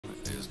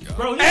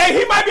Bro, hey,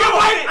 he might be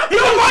invited.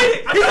 He's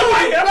invited. He's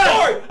invited. I'm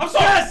sorry. I'm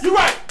sorry. Yes. You're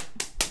right.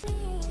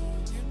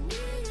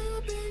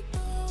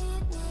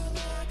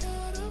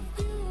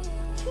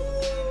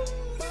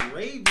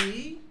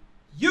 Gravy.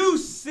 You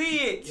see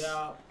it.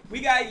 Yeah. We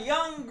got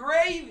Young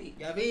Gravy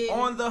Yeah,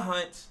 on the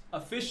Hunt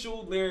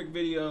official lyric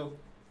video.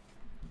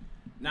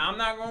 Now I'm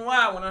not gonna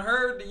lie. When I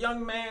heard the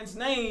young man's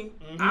name,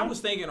 I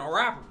was thinking a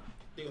rapper.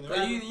 You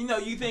know,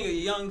 you think of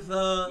Young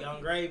Thug,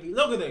 Young Gravy.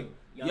 Look at him.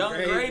 Young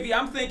Gravy.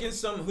 I'm thinking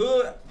some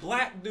hood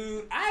black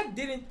dude. I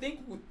didn't think.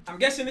 I'm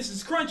guessing this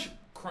is Country.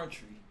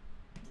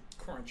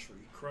 Where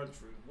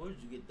did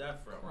you get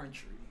that from?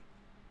 Country.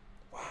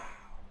 Wow.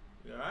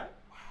 You alright?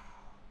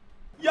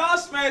 Y'all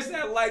smash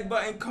that like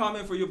button,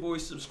 comment for your boy,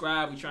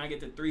 subscribe. We trying to get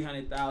to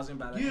 300,000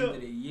 by the end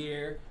of the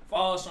year.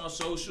 Follow us on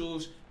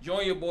socials.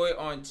 Join your boy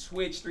on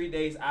Twitch 3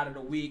 days out of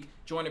the week.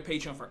 Join the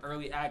Patreon for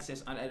early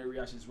access, unedited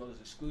reactions, as well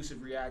as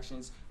exclusive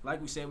reactions. Like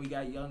we said, we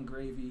got Young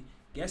Gravy.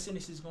 Guessing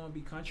this is going to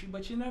be Country,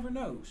 but you never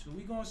know. So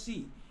we going to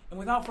see. And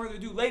without further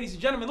ado, ladies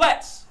and gentlemen,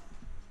 let's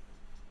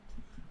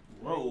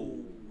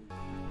roll.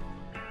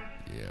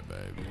 Yeah,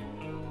 baby.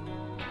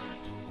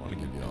 I want to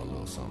give y'all a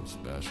little something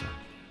special.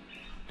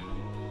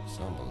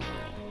 Something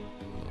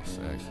a little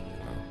sexy, you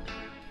know.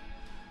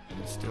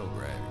 It's still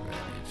gravy, baby.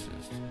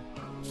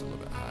 It's a little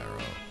bit higher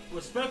up.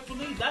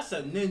 Respectfully, that's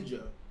a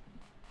ninja.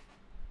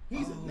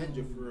 He's a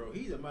ninja for real.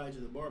 He's a man to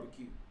the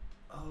barbecue.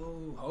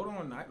 Oh, hold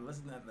on.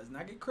 Let's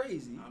not get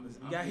crazy.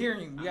 We got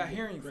hearing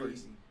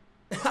crazy.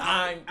 first.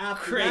 I'm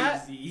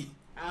crazy.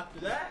 After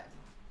that,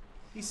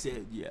 he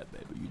said, yeah,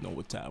 baby, you know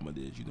what time it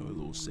is. You know, a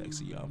little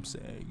sexy, you know what I'm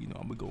saying? You know,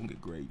 I'm going to go and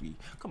get gravy.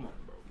 Come on,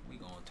 bro. We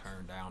going to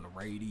turn down the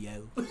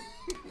radio. All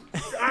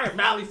right,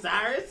 Miley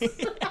Cyrus.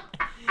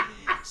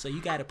 So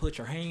you got to put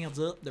your hands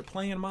up. They're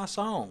playing my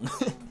song.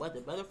 But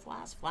the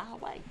butterflies fly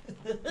away.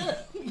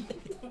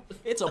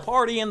 It's a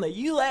party in the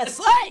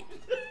USA.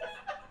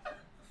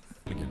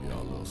 I'm going to give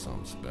y'all a little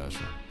something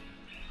special.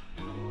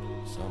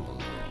 Something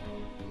a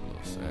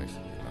little sexy,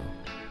 you know.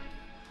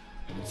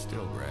 It's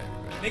still gravy,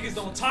 baby. Niggas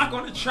don't talk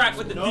on the track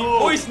with the deep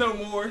voice no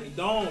more. They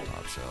don't.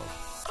 Top shelf.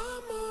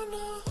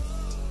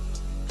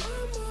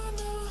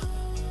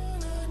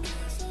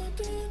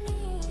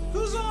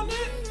 Who's on it?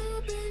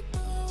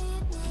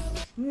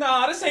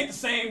 Nah, this ain't the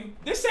same.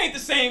 This ain't the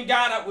same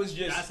guy that was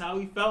just. That's how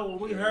we felt when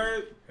we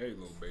heard. Hey,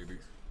 little baby,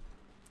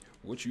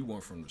 what you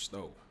want from the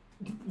stove?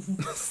 You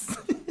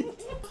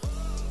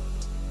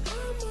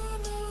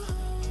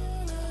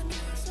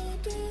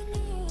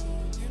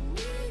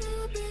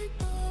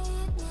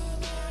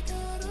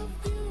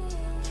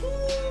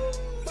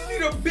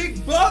need a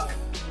big buck?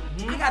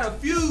 I got a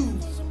few.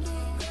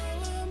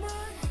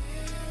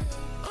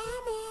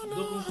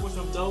 Looking for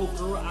some dough,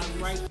 girl.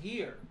 I'm right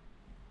here.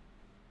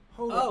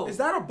 Hold on. Is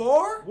that a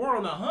bar? We're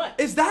on the hunt.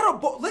 Is that a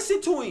bar?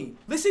 Listen to him.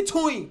 Listen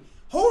to him.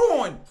 Hold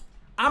on.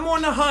 I'm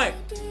on the hunt.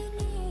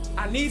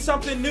 I need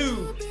something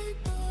new.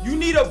 You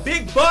need a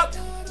big buck?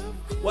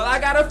 Well, I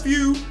got a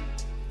few.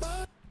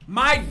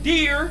 My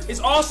deer is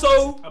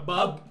also a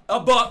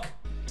buck.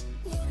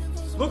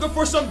 Looking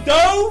for some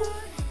dough?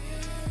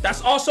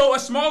 That's also a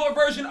smaller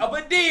version of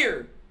a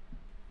deer.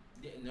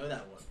 Didn't know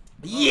that one.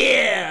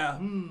 Yeah.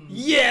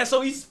 Yeah,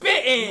 so he's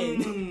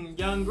spitting.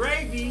 Young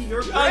Gravy,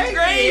 you're Young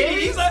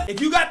Gravy.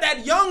 If you got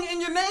that young in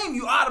your name,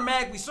 you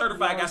automatically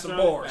certified got some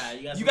bars.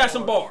 You got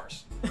some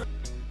bars.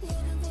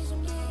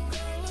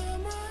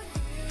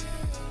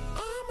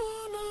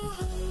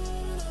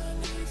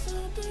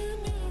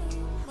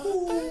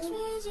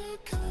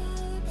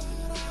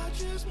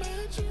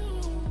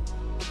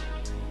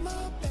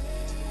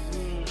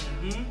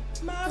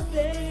 My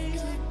baby.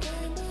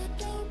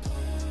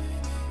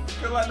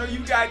 Girl, I know you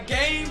got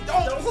game.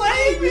 Don't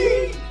play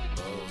me.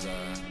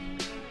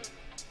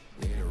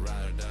 Need a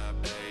ride or die,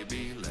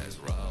 baby. Let's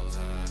roll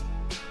high.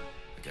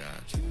 I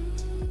got you.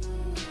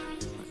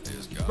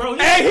 Bro,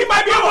 hey, he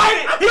might be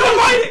invited. He's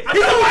invited.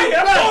 He's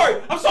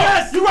invited. I'm sorry.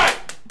 Yes, you're right.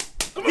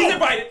 He's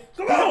invited.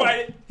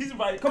 He's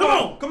invited. Come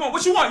on.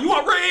 What you want? You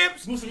want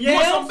ribs? Want some You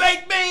want some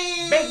baked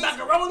beans? Baked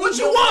macaroni? What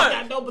you want?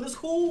 I know, but it's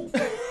cool.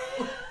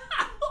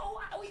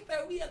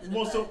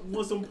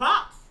 Want some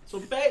pop?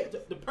 Some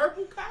the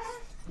purple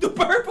kind? The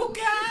purple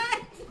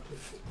guy?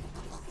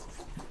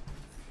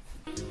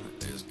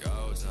 It's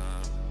go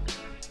time.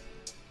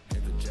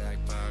 Hit the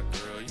jackpot,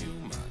 girl, you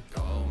my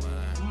gold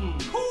mine.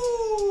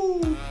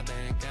 Ooh. I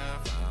think I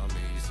found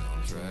me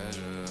some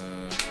treasure.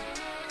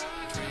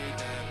 Treat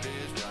that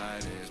bitch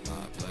right, it's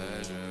my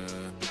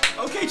pleasure.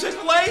 Okay,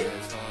 Chick-fil-A?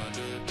 It's hard to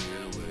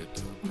deal with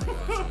the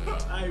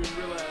pressure. I didn't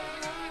realize.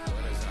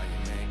 What is how you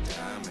make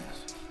diamonds?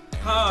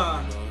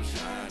 Huh.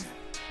 Shining.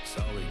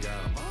 So we got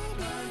 'em all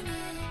night.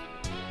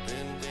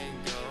 Didn't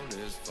go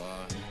this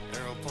far.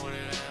 Arrow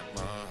pointed at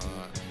my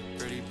heart.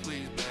 Pretty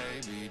please,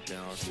 baby,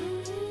 don't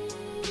shoot.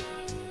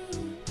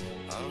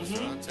 I was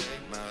trying to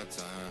take my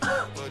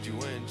time, but you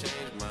wouldn't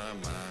change my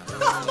mind.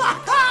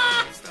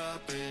 I ain't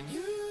stopping you.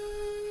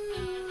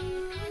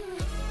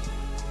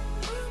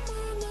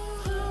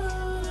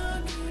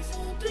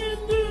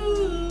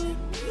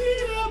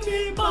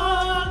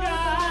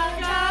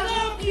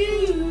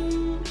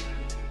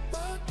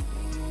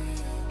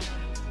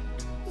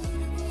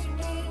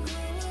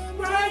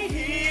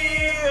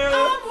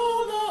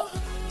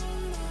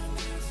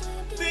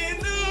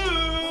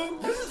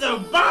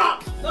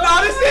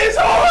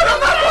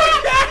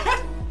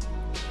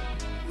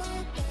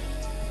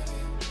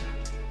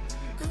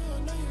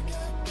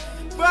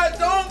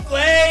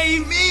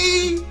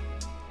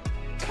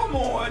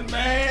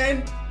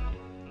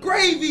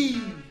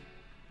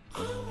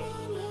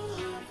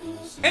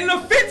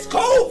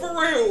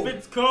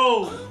 Spits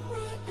cold.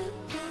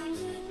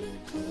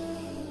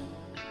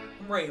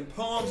 I'm writing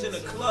poems in the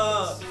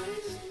club.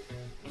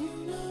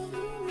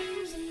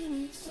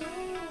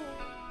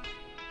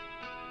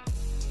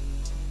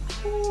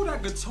 Ooh,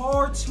 that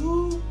guitar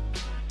too.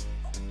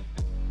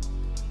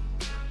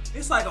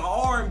 It's like an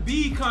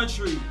R&B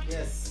country.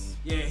 Yes.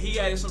 Yeah, he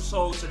added some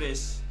soul to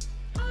this.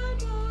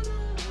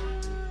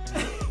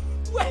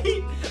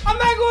 Wait, I'm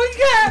not going to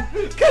get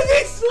because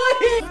he's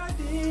slaying. Right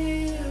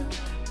here.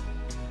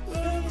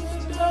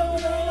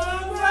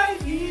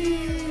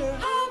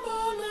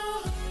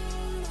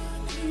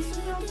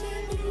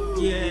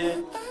 Yeah.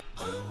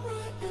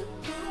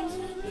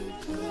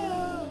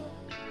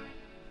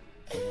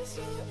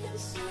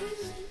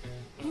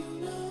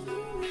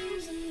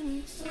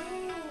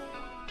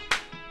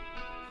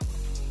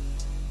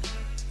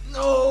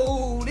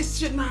 No, this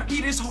should not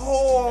be this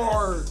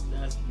hard.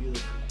 That's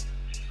beautiful.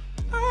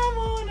 I'm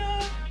on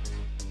a.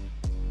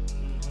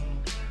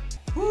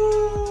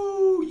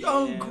 Ooh,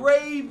 Young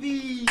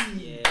Gravy.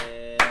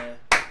 Yeah.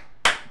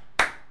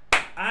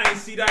 I ain't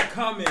see that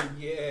coming.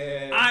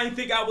 Yeah. I didn't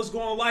think I was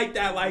going like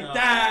that,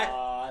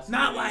 That's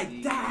Not crazy.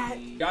 like that.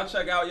 Y'all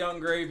check out Young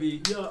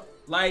Gravy. Yup.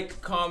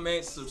 Like,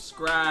 comment,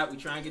 subscribe. We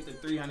try and get to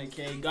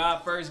 300K.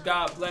 God first,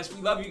 God bless.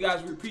 We love you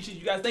guys. We appreciate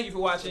you guys. Thank you for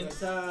watching.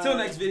 Till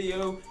next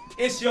video,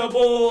 it's your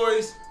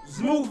boys,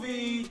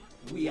 ZMOOVEY.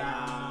 We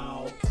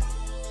out.